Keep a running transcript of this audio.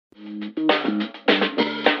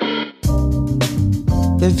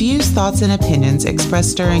The views, thoughts, and opinions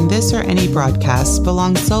expressed during this or any broadcast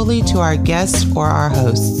belong solely to our guests or our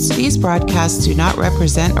hosts. These broadcasts do not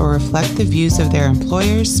represent or reflect the views of their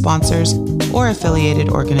employers, sponsors, or affiliated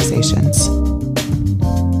organizations.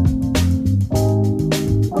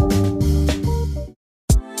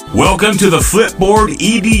 Welcome to the Flipboard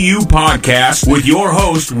EDU podcast with your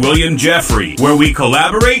host, William Jeffrey, where we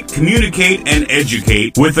collaborate, communicate, and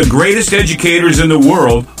educate with the greatest educators in the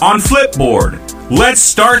world on Flipboard. Let's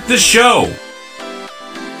start the show.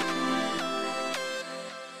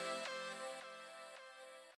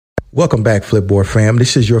 Welcome back, Flipboard fam.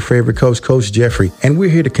 This is your favorite coach, Coach Jeffrey, and we're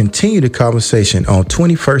here to continue the conversation on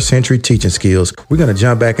 21st century teaching skills. We're going to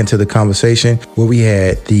jump back into the conversation where we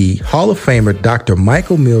had the Hall of Famer, Dr.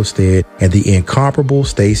 Michael Milstead, and the incomparable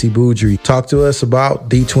Stacey Boudry talk to us about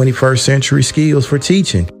the 21st century skills for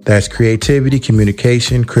teaching. That's creativity,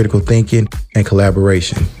 communication, critical thinking, and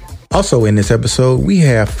collaboration. Also in this episode, we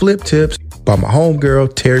have Flip Tips by my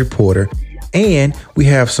homegirl, Terry Porter. And we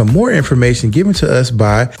have some more information given to us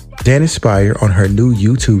by Janet Spire on her new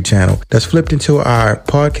YouTube channel that's flipped into our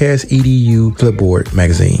podcast EDU Flipboard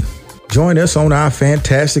magazine. Join us on our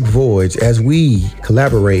fantastic voyage as we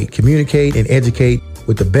collaborate, communicate, and educate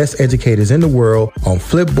with the best educators in the world on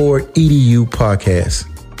Flipboard EDU podcast.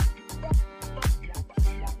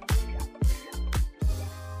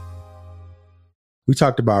 We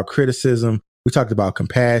talked about criticism. We talked about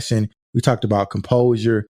compassion. We talked about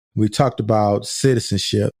composure. We talked about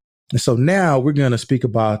citizenship. And so now we're going to speak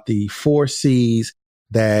about the 4 C's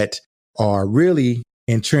that are really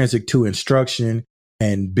intrinsic to instruction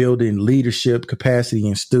and building leadership capacity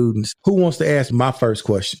in students. Who wants to ask my first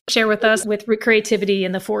question? Share with us with creativity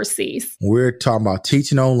and the 4 C's. We're talking about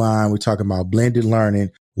teaching online. We're talking about blended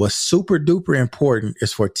learning. What's super duper important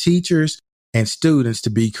is for teachers and students to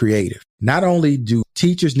be creative. Not only do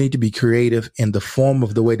teachers need to be creative in the form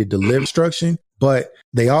of the way they deliver instruction, but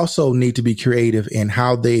they also need to be creative in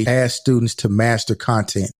how they ask students to master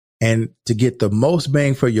content. And to get the most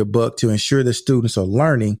bang for your buck, to ensure that students are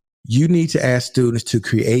learning, you need to ask students to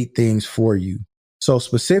create things for you. So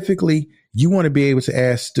specifically, you want to be able to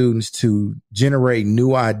ask students to generate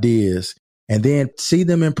new ideas and then see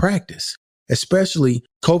them in practice. Especially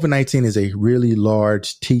COVID-19 is a really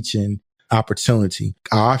large teaching opportunity.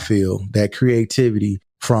 I feel that creativity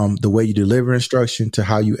from the way you deliver instruction to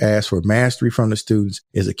how you ask for mastery from the students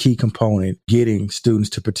is a key component getting students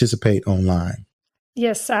to participate online.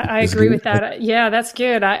 Yes, I agree with that. Yeah, that's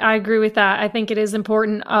good. I agree with that. I think it is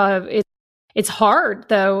important. It's hard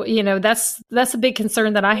though. You know, that's a big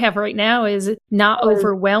concern that I have right now is not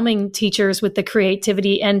overwhelming teachers with the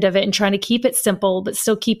creativity end of it and trying to keep it simple, but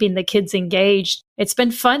still keeping the kids engaged. It's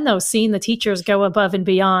been fun though, seeing the teachers go above and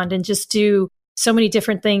beyond and just do so many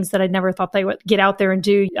different things that I never thought they would get out there and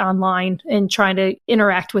do online and trying to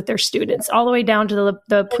interact with their students all the way down to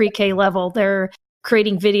the pre-K level. They're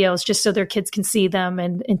creating videos just so their kids can see them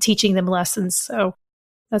and teaching them lessons. So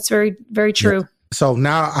that's very, very true. Yeah. So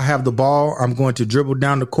now I have the ball. I'm going to dribble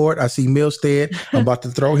down the court. I see Milstead. I'm about to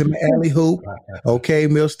throw him an alley hoop. Okay,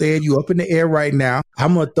 Milstead, you up in the air right now.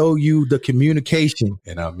 I'm going to throw you the communication.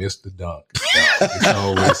 And I missed the dunk. It's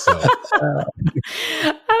always so.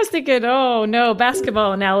 I was thinking, oh no,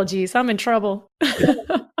 basketball analogies. I'm in trouble.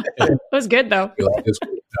 It was good though.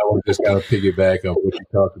 I want to just kind of piggyback on what you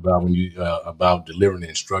talked about when you about delivering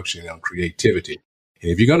instruction on creativity. And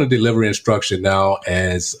if you're going to deliver instruction now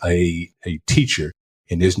as a teacher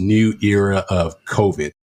in this new era of COVID,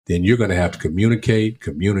 then you're going to have to communicate.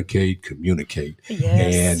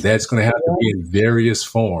 Yes. And that's going to have to be in various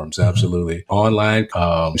forms. Absolutely. Online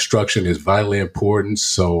instruction is vitally important.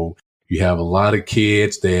 So you have a lot of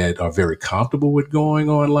kids that are very comfortable with going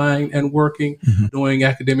online and working, doing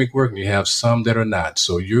academic work, and you have some that are not.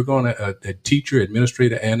 So you're going to, a teacher,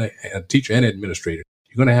 administrator, and a teacher and administrator,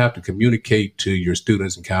 you're going to have to communicate to your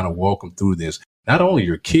students and kind of walk them through this. Not only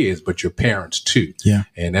your kids, but your parents too. Yeah.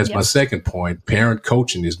 And that's my second point. Parent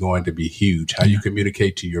coaching is going to be huge. How you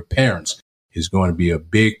communicate to your parents is going to be a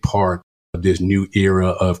big part of this new era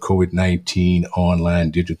of COVID-19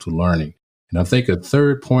 online digital learning. And I think a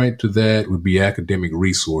third point to that would be academic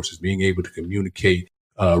resources, being able to communicate,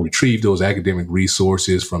 retrieve those academic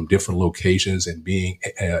resources from different locations and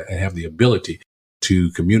and have the ability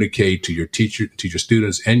to communicate to your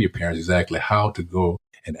students and your parents exactly how to go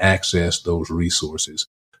and access those resources.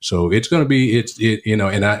 So it's going to be,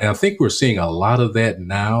 and I think we're seeing a lot of that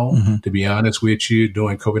now, to be honest with you,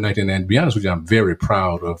 during COVID-19. And to be honest with you, I'm very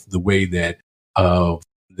proud of the way that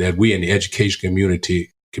we in the education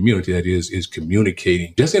community that is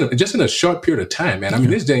communicating just in a short period of time, man. I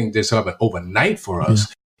mean, this thing just happened overnight for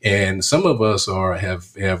us. And some of us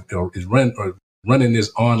running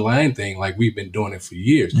this online thing like we've been doing it for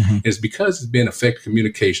years. It's because it's been effective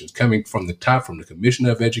communications coming from the top, from the commissioner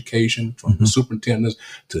of education, from the superintendents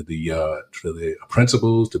to the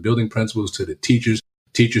principals, to building principals, to the teachers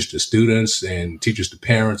to students, and teachers to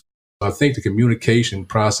parents. I think the communication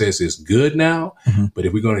process is good now, but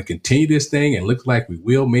if we're going to continue this thing, and look like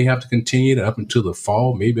we may have to continue it up until the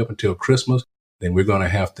fall, maybe up until Christmas, then we're going to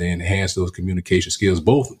have to enhance those communication skills,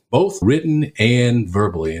 both written and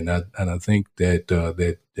verbally. And I think that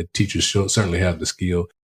that teachers certainly have the skill,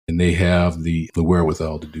 and they have the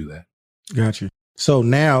wherewithal to do that. Gotcha. So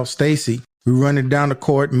now, Stacy, we're running down the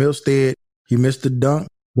court. Milstead, you missed the dunk.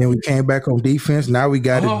 Then we came back on defense. Now we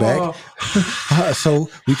got it back. So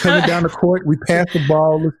we coming down the court. We passed the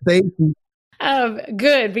ball to Stacy.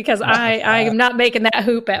 Good, because I am not making that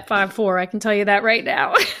hoop at 5'4". I can tell you that right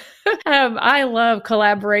now. I love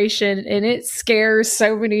collaboration, and it scares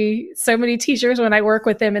so many teachers when I work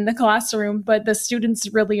with them in the classroom, but the students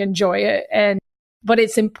really enjoy it. But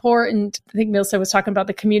it's important. I think Milstead was talking about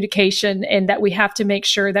the communication, and that we have to make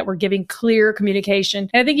sure that we're giving clear communication.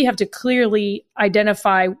 And I think you have to clearly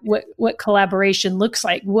identify what collaboration looks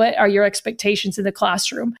like. What are your expectations in the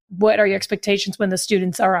classroom? What are your expectations when the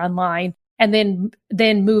students are online? And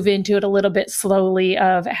then move into it a little bit slowly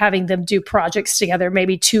of having them do projects together,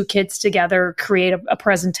 maybe 2 kids together, create a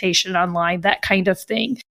presentation online, that kind of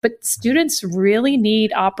thing. But students really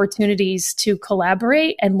need opportunities to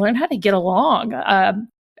collaborate and learn how to get along.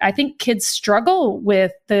 I think kids struggle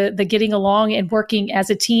with the getting along and working as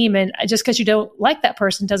a team. And just because you don't like that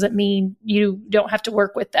person doesn't mean you don't have to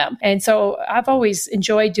work with them. And so I've always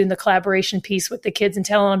enjoyed doing the collaboration piece with the kids and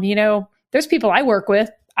telling them, there's people I work with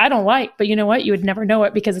I don't like, but you know what? You would never know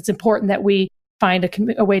it, because it's important that we find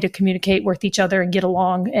a way to communicate with each other and get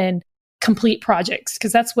along and complete projects,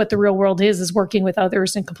 because that's what the real world is working with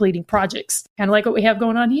others and completing projects. Kind of like what we have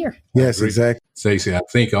going on here. Yes, exactly. Stacey, I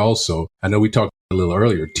think also, I know we talked a little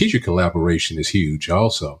earlier, teacher collaboration is huge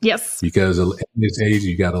also. Yes. Because in this age,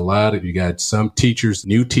 you got some teachers,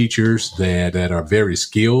 new teachers that are very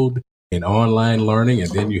skilled in online learning.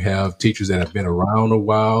 And then you have teachers that have been around a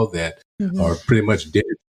while that are pretty much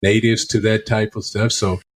natives to that type of stuff.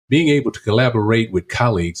 So being able to collaborate with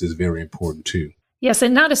colleagues is very important too. Yes,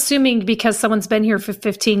 and not assuming because someone's been here for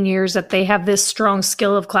 15 years that they have this strong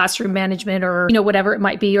skill of classroom management or whatever it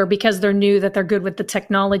might be, or because they're new that they're good with the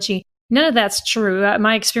technology. None of that's true.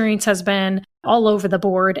 My experience has been all over the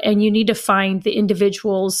board, and you need to find the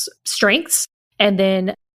individual's strengths and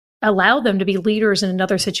then allow them to be leaders in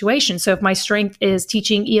another situation. So if my strength is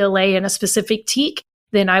teaching ELA in a specific TEK,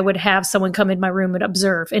 then I would have someone come in my room and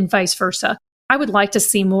observe, and vice versa. I would like to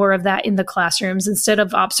see more of that in the classrooms. Instead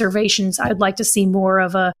of observations, I'd like to see more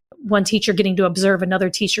of one teacher getting to observe another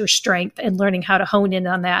teacher's strength and learning how to hone in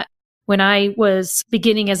on that. When I was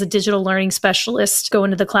beginning as a digital learning specialist, go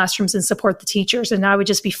into the classrooms and support the teachers, and I would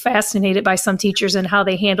just be fascinated by some teachers and how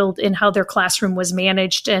they handled and how their classroom was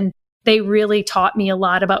managed. And they really taught me a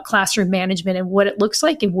lot about classroom management and what it looks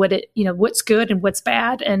like and what's good and what's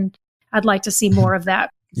bad. And I'd like to see more of that.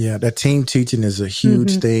 Yeah, that team teaching is a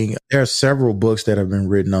huge thing. There are several books that have been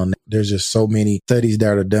written on that. There's just so many studies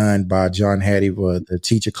that are done by John Hattie, the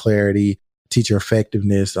teacher clarity, teacher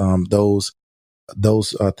effectiveness. Those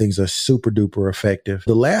things are super duper effective.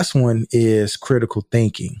 The last one is critical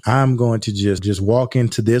thinking. I'm going to just walk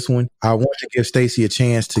into this one. I want to give Stacy a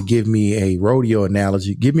chance to give me a rodeo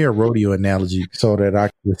analogy. Give me a rodeo analogy so that I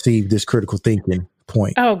can receive this critical thinking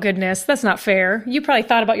point. Oh, goodness. That's not fair. You probably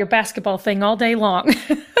thought about your basketball thing all day long.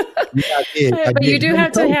 Yeah, I did. But you do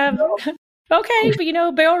have to have... Okay,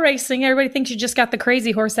 but barrel racing, everybody thinks you just got the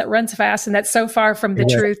crazy horse that runs fast, and that's so far from the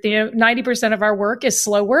truth. 90% of our work is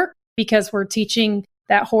slow work because we're teaching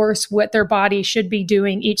that horse what their body should be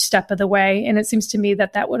doing each step of the way. And it seems to me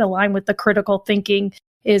that would align with the critical thinking,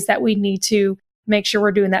 is that we need to make sure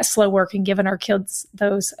we're doing that slow work and giving our kids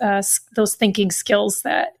those thinking skills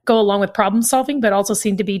that go along with problem solving, but also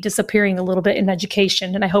seem to be disappearing a little bit in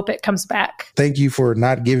education. And I hope it comes back. Thank you for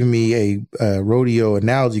not giving me a rodeo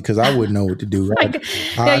analogy, because I wouldn't know what to do.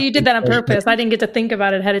 Yeah, you did that on purpose. I didn't get to think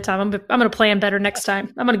about it ahead of time. I'm going to plan better next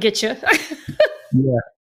time. I'm going to get you. Yeah.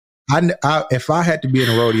 If I had to be in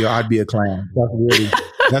a rodeo, I'd be a clown.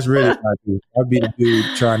 That's really what I'd do. I'd be the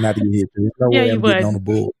dude trying not to get hit. There's no way I'm getting on the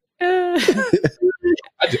bull.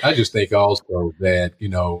 I just think also that,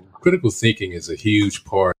 critical thinking is a huge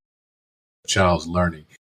part of a child's learning,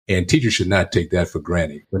 and teachers should not take that for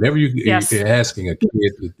granted. Whenever you're asking a kid,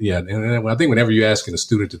 and I think whenever you're asking a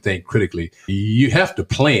student to think critically, you have to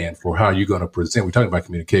plan for how you're going to present. We're talking about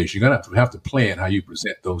communication. You're going to have to plan how you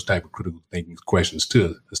present those type of critical thinking questions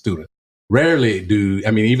to a student. Rarely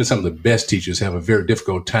even some of the best teachers have a very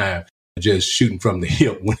difficult time just shooting from the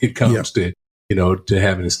hip when it comes to, to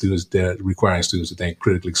having students requiring students to think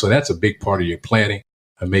critically. So that's a big part of your planning.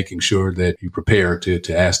 Making sure that you prepare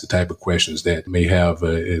to ask the type of questions that may have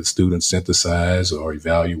students synthesize or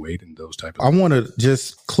evaluate and those type of things. I want to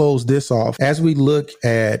just close this off. As we look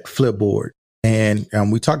at Flipboard, and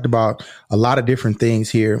we talked about a lot of different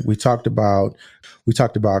things here. We talked about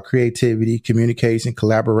creativity, communication,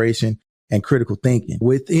 collaboration, and critical thinking.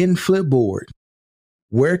 Within Flipboard,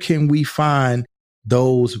 where can we find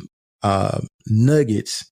those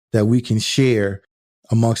nuggets that we can share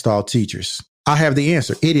amongst all teachers? I have the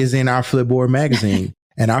answer. It is in our Flipboard magazine,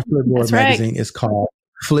 and our Flipboard magazine is called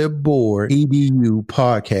Flipboard EDU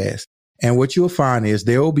Podcast. And what you'll find is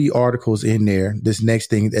there will be articles in there, this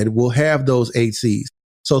next thing, that will have those 8 C's.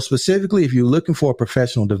 So specifically, if you're looking for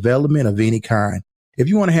professional development of any kind, if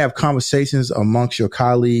you want to have conversations amongst your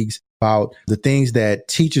colleagues about the things that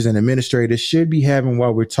teachers and administrators should be having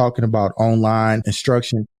while we're talking about online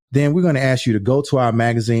instruction, then we're going to ask you to go to our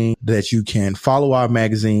magazine, that you can follow our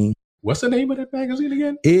magazine. What's the name of that magazine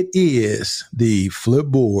again? It is the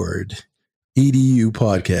Flipboard EDU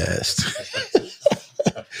Podcast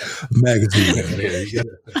magazine.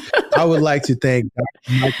 I would like to thank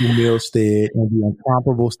Dr. Michael Milstead and the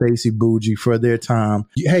incomparable Stacey Bougie for their time.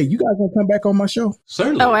 Hey, you guys want to come back on my show?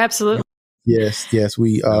 Certainly. Oh, absolutely. Yes.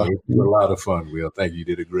 We it was a lot of fun, Will. Thank you. You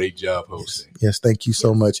did a great job hosting. Yes, thank you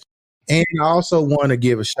so much. And I also want to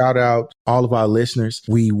give a shout out to all of our listeners.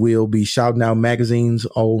 We will be shouting out magazines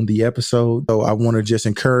on the episode. So I want to just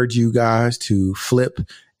encourage you guys to flip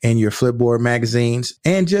in your Flipboard magazines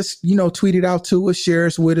and just, tweet it out to us, share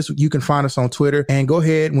us with us. You can find us on Twitter, and go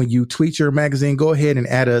ahead, when you tweet your magazine, go ahead and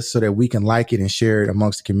add us so that we can like it and share it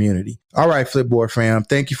amongst the community. All right, Flipboard fam.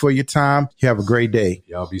 Thank you for your time. You have a great day.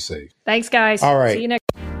 Y'all be safe. Thanks, guys. All right. See you next.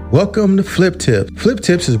 Welcome to Flip Tip. Flip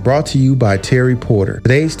Tips is brought to you by Terry Porter.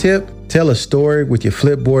 Today's tip: tell a story with your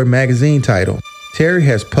Flipboard magazine title. Terry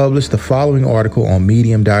has published the following article on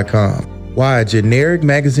Medium.com. Why a generic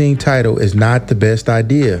magazine title is not the best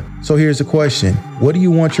idea. So here's the question. What do you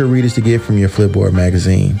want your readers to get from your Flipboard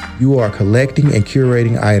magazine? You are collecting and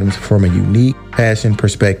curating items from a unique passion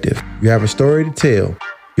perspective. You have a story to tell.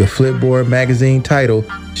 Your Flipboard magazine title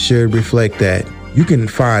should reflect that. You can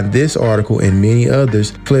find this article and many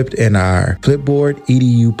others flipped in our Flipboard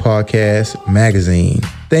EDU Podcast magazine.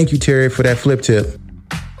 Thank you, Terry, for that flip tip.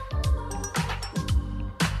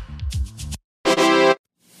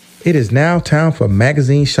 It is now time for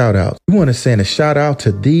magazine shout-outs. We want to send a shout-out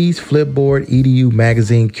to these Flipboard EDU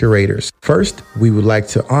magazine curators. First, we would like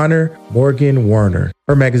to honor Morgan Werner.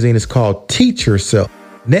 Her magazine is called Teach Yourself.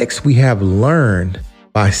 Next, we have Learned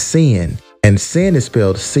by Cyn, and Cyn is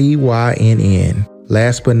spelled Cynn.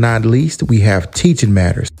 Last but not least, we have Teaching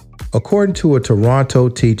Matters, according to a Toronto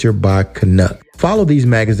teacher by Canuck. Follow these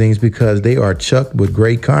magazines because they are chucked with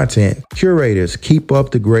great content. Curators, keep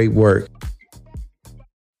up the great work.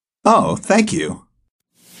 Oh, thank you.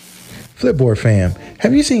 Flipboard fam,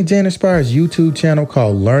 have you seen Jan Inspire's YouTube channel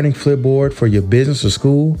called Learning Flipboard for your business or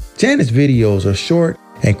school? Jan's videos are short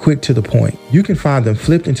and quick to the point. You can find them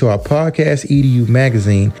flipped into our Podcast EDU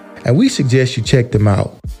magazine, and we suggest you check them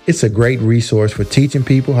out. It's a great resource for teaching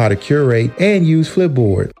people how to curate and use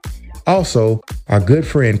Flipboard. Also, our good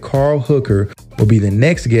friend Carl Hooker will be the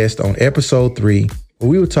next guest on episode 3, where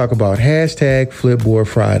we will talk about #Flipboard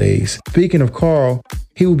Fridays. Speaking of Carl,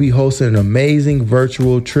 he will be hosting an amazing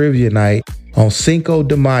virtual trivia night on Cinco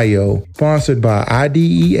de Mayo, sponsored by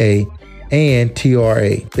IDEA and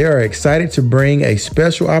TRA. They are excited to bring a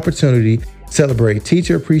special opportunity to celebrate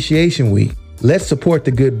Teacher Appreciation Week. Let's support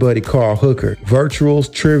the good buddy Carl Hooker. Virtual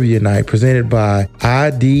Trivia Night presented by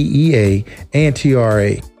IDEA and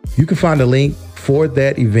TRA. You can find a link for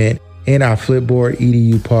that event in our Flipboard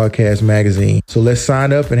EDU Podcast magazine. So let's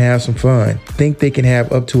sign up and have some fun. Think they can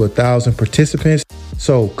have up to 1,000 participants,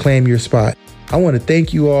 so claim your spot. I want to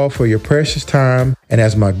thank you all for your precious time. And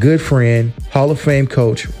as my good friend, Hall of Fame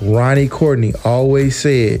coach Ronnie Courtney always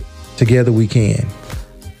said, together we can.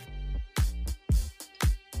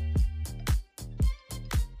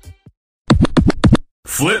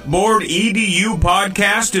 Flipboard EDU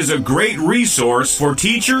Podcast is a great resource for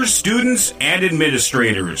teachers, students, and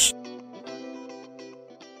administrators.